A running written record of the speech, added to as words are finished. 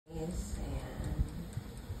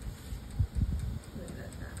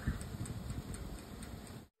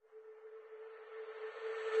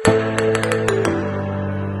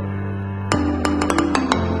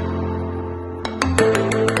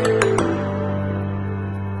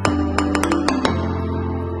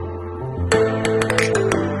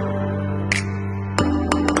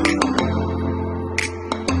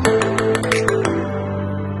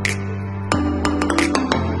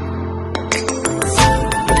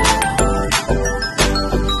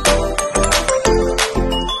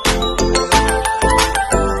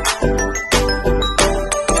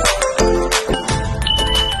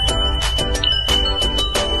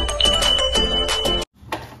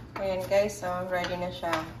ready na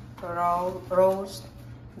siya. Roast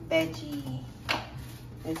veggie.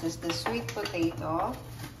 This is the sweet potato,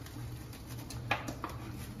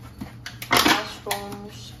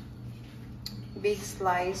 mushrooms, big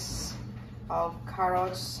slice of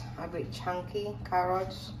carrots, a bit chunky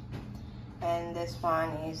carrots, and this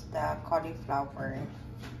one is the cauliflower.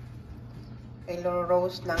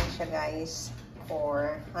 Ilo-roast lang siya guys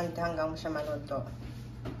for hanggang siya maluto.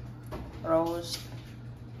 Roast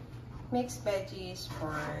mixed veggies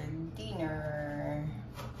for dinner.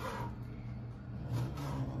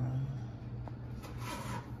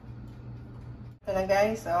 Ito na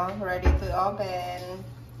guys, ready to open.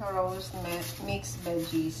 Roast mixed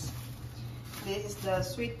veggies. This is the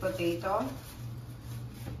sweet potato,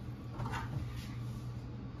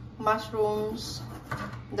 mushrooms.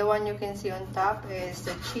 The one you can see on top is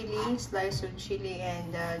the chili, slice of chili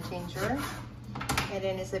and ginger. And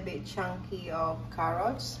then it's a bit chunky of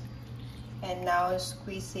carrots. And now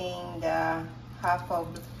squeezing the half of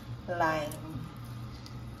lime.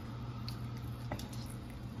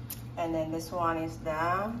 And then this one is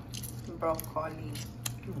the broccoli.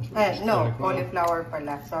 No, cauliflower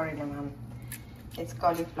pala. Sorry naman. It's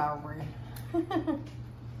cauliflower.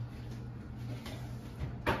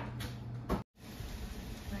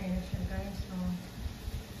 Ayan na siya guys. So,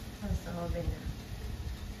 nasa oven na.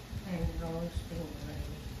 And roasting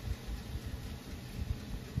already.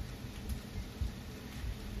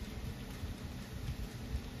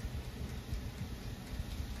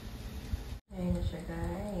 Ayan na siya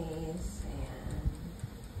guys. Ayan.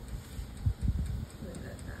 Look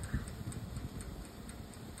at that.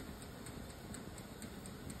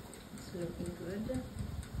 It's looking good.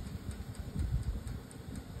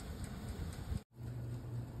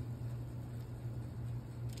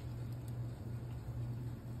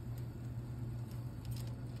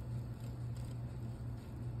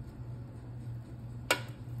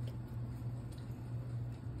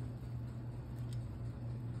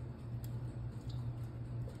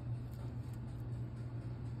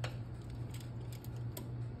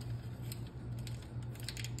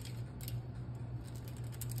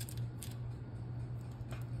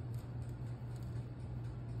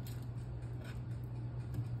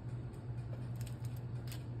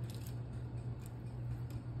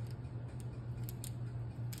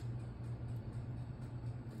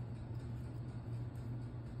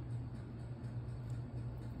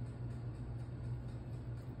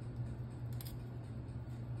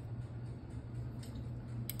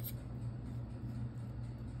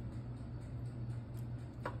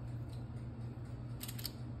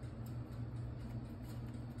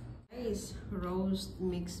 Roast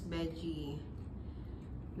mixed veggie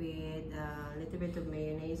with a little bit of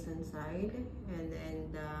mayonnaise inside, and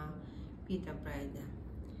then the pita bread,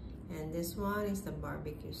 and this one is the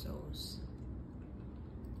barbecue sauce.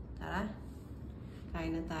 Tara,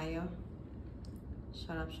 kain na tayo.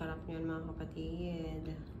 Sarap-sarap yun mga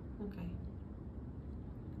kapatid. Okay,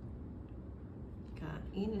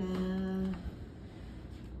 kain na.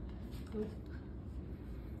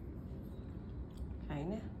 Kain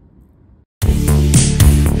na.